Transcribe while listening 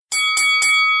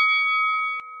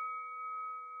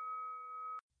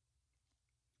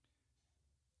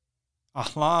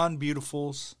Ahlan,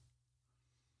 beautifuls.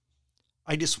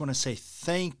 I just want to say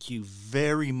thank you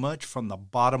very much from the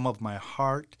bottom of my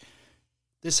heart.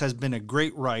 This has been a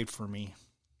great ride for me.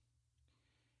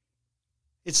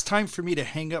 It's time for me to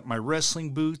hang up my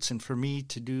wrestling boots and for me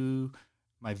to do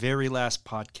my very last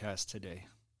podcast today.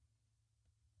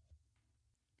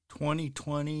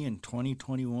 2020 and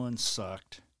 2021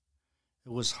 sucked.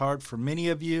 It was hard for many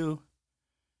of you,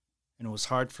 and it was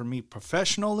hard for me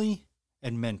professionally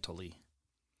and mentally.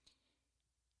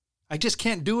 I just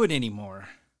can't do it anymore.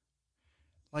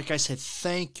 Like I said,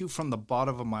 thank you from the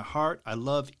bottom of my heart. I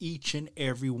love each and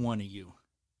every one of you.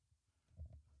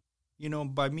 You know,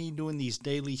 by me doing these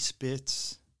daily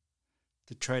spits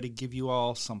to try to give you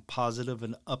all some positive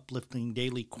and uplifting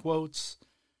daily quotes,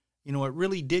 you know, it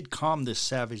really did calm this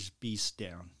savage beast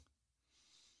down.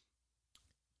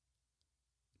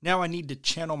 Now I need to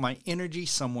channel my energy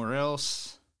somewhere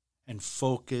else and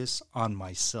focus on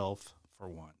myself for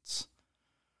once.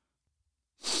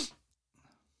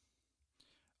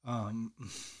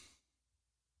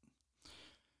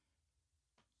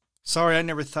 Sorry, I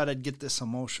never thought I'd get this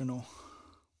emotional.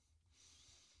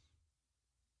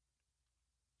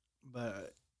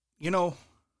 But, you know,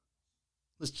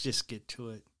 let's just get to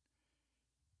it.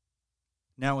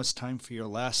 Now it's time for your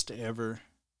last ever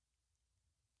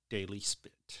daily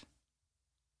spit.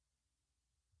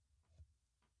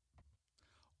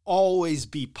 Always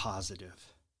be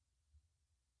positive.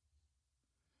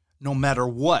 No matter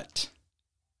what.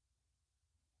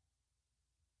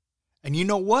 And you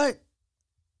know what?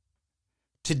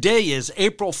 Today is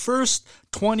April 1st,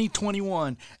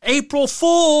 2021. April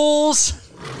Fools!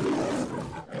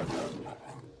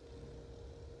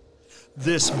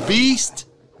 This beast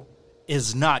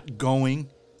is not going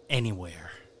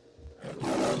anywhere.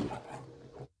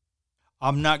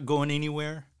 I'm not going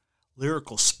anywhere.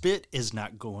 Lyrical Spit is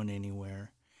not going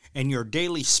anywhere. And your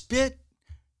daily spit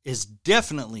is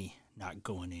definitely not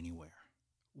going anywhere.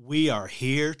 We are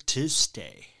here to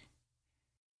stay.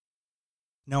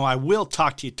 Now, I will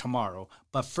talk to you tomorrow,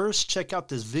 but first check out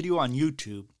this video on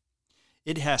YouTube.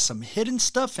 It has some hidden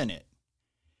stuff in it.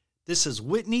 This is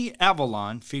Whitney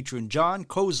Avalon featuring John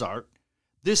Cozart.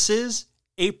 This is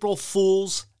April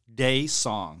Fool's Day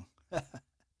song.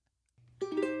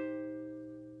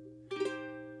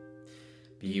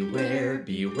 Beware,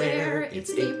 beware,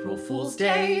 it's April Fool's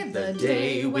Day, the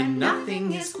day when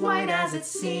nothing is quite as it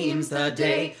seems, the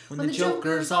day when the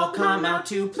jokers all come out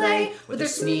to play with their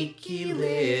sneaky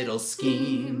little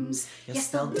schemes. Yes,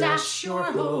 they'll dash your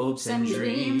hopes and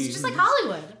dreams, just like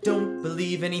Hollywood. Don't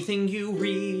believe anything you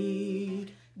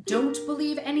read. Don't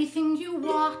believe anything you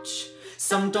watch.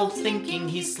 Some dope thinking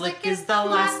he's slick is the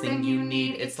last thing you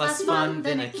need. It's less fun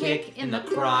than a kick in the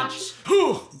crotch.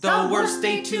 The worst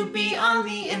day to be on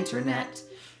the internet.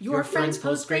 Your friends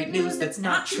post great news that's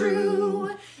not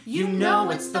true. You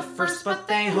know it's the first, but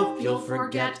they hope you'll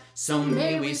forget. So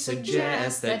may we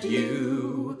suggest that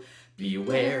you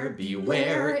beware,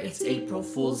 beware, it's April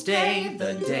Fool's Day,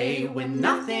 the day when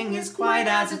nothing is quite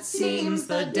as it seems,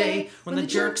 the day when the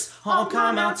jerks all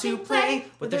come out to play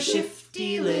with their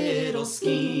shifty little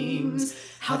schemes.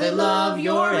 How they love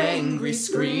your angry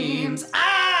screams.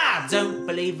 Ah! Don't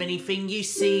believe anything you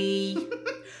see.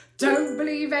 Don't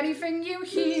believe anything you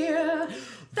hear.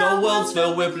 The world's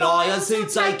filled with liars who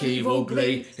take evil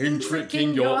glee in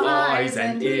tricking your eyes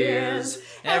and ears.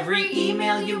 Every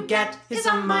email you get is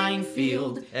a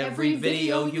minefield. Every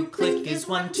video you click is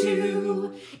one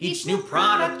too. Each new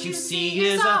product you see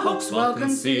is a hoax well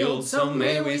concealed. So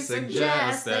may we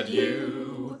suggest that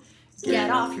you get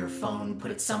off your phone,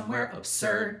 put it somewhere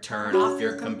absurd. Turn off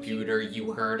your computer,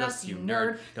 you heard us, you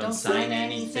nerd. Don't sign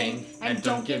anything, and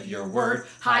don't give your word.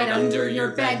 Hide under your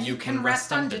bed, you can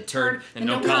rest undeterred. And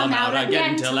don't come out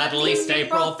again till at least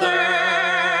April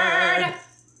 3rd.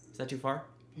 Is that too far?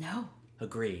 No.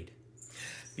 Agreed.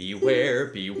 Beware,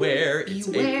 beware, it's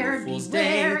April Fool's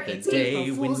Day, the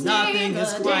day when nothing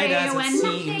is quite as it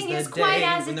seems, the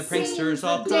day when the pranksters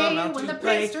all come out to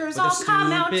play with their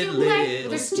stupid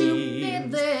little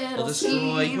schemes. They'll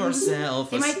destroy your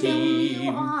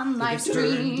self-esteem if it's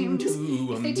turned into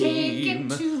a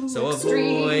meme, so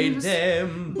avoid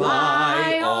them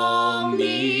by all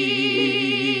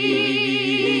means.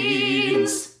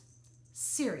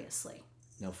 Seriously.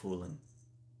 No fooling.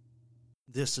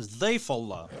 This is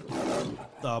Theyfullah,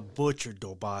 the Butcher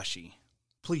Dobashi.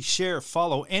 Please share,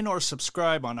 follow, and or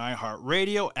subscribe on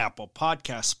iHeartRadio, Apple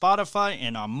Podcasts, Spotify,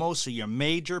 and on most of your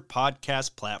major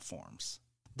podcast platforms.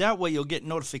 That way you'll get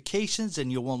notifications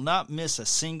and you will not miss a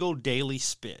single daily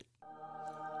spit.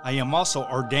 I am also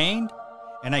ordained,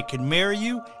 and I can marry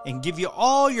you and give you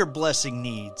all your blessing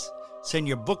needs. Send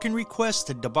your booking request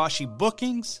to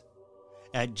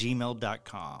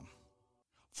debashibookings@gmail.com.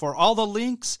 For all the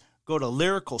links, go to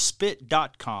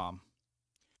lyricalspit.com.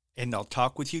 And I'll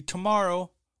talk with you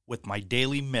tomorrow with my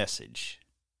daily message,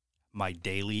 my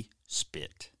daily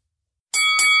spit.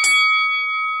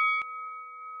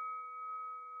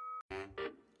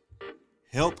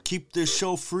 Help keep this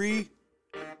show free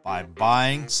by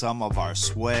buying some of our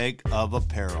swag of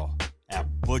apparel at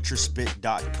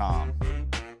butcherspit.com.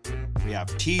 We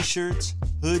have t-shirts,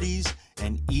 hoodies,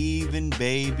 and even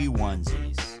baby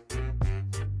onesies.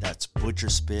 That's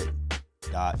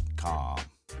butcherspit.com.